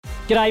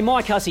G'day,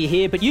 Mike Hussey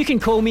here, but you can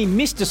call me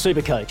Mr.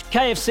 Supercoach.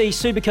 KFC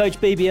Supercoach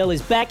BBL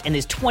is back and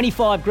there's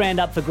 25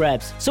 grand up for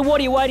grabs. So what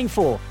are you waiting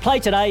for?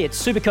 Play today at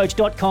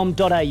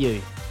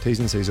supercoach.com.au. T's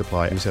and C's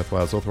apply. New South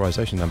Wales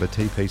authorisation number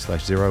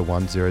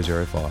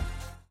TP/01005.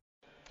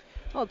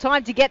 Well,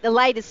 time to get the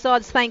latest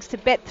odds thanks to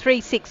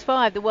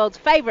Bet365, the world's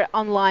favourite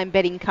online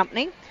betting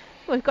company.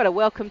 We've got to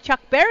welcome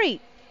Chuck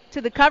Berry to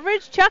the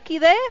coverage. Chuck,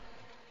 you there?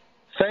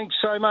 Thanks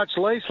so much,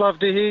 Lise. Love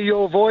to hear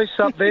your voice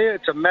up there.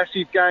 It's a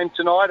massive game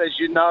tonight, as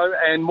you know,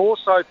 and more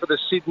so for the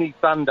Sydney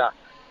Thunder.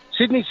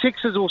 Sydney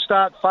Sixers will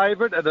start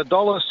favourite at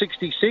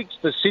 $1.66.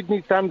 The Sydney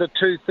Thunder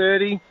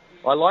 $2.30.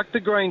 I like the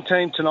green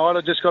team tonight.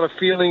 I just got a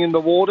feeling in the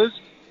waters.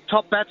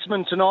 Top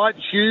batsman tonight,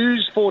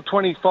 Hughes,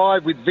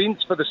 $4.25 with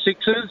Vince for the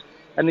Sixers.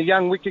 And the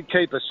young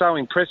wicketkeeper, so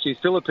impressive,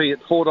 Philippi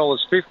at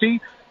 $4.50.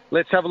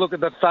 Let's have a look at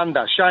the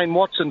Thunder. Shane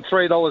Watson,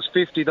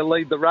 $3.50 to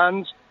lead the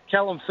runs.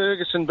 Callum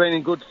Ferguson been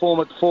in good form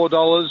at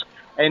 $4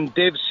 and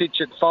Dev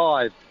Sitch at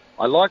 $5.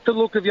 I like the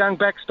look of young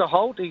Baxter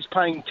Holt. He's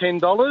paying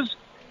 $10.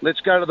 Let's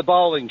go to the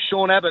bowling.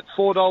 Sean Abbott,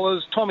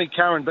 $4. Tommy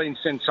Curran been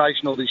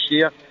sensational this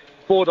year,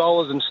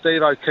 $4. And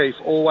Steve O'Keefe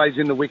always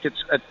in the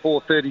wickets at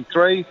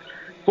 $4.33.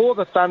 For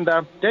the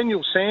Thunder,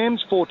 Daniel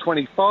Sams,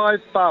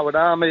 $4.25. Fawad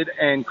Ahmed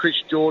and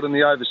Chris Jordan,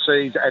 the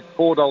overseas, at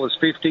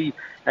 $4.50.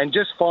 And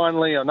just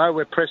finally, I know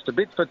we're pressed a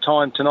bit for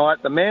time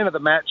tonight, the man of the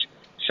match,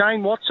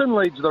 Shane Watson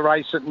leads the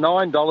race at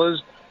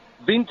 $9.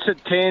 Vince at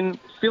 $10.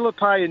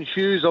 Philippe and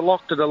Hughes are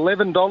locked at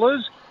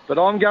 $11. But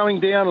I'm going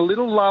down a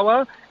little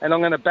lower, and I'm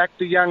going to back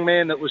the young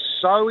man that was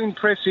so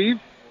impressive.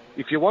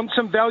 If you want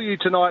some value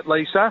tonight,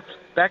 Lisa,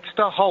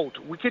 Baxter Holt,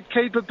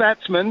 wicket-keeper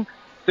batsman,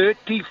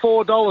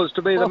 $34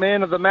 to be the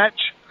man of the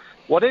match.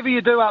 Whatever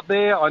you do up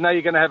there, I know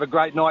you're going to have a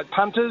great night.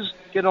 Punters,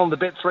 get on the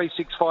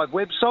Bet365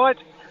 website.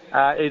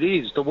 It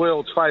is the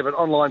world's favourite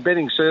online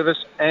betting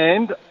service,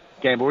 and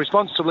gamble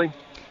responsibly.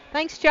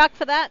 Thanks, Chuck,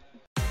 for that.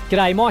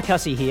 G'day, Mike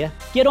Hussey here.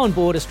 Get on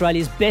board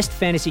Australia's best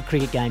fantasy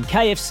cricket game,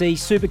 KFC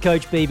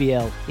Supercoach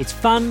BBL. It's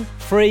fun,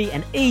 free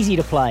and easy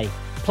to play.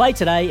 Play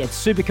today at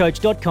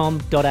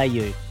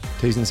supercoach.com.au.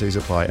 T's and C's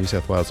apply. New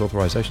South Wales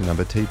authorisation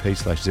number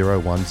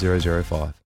TP/01005.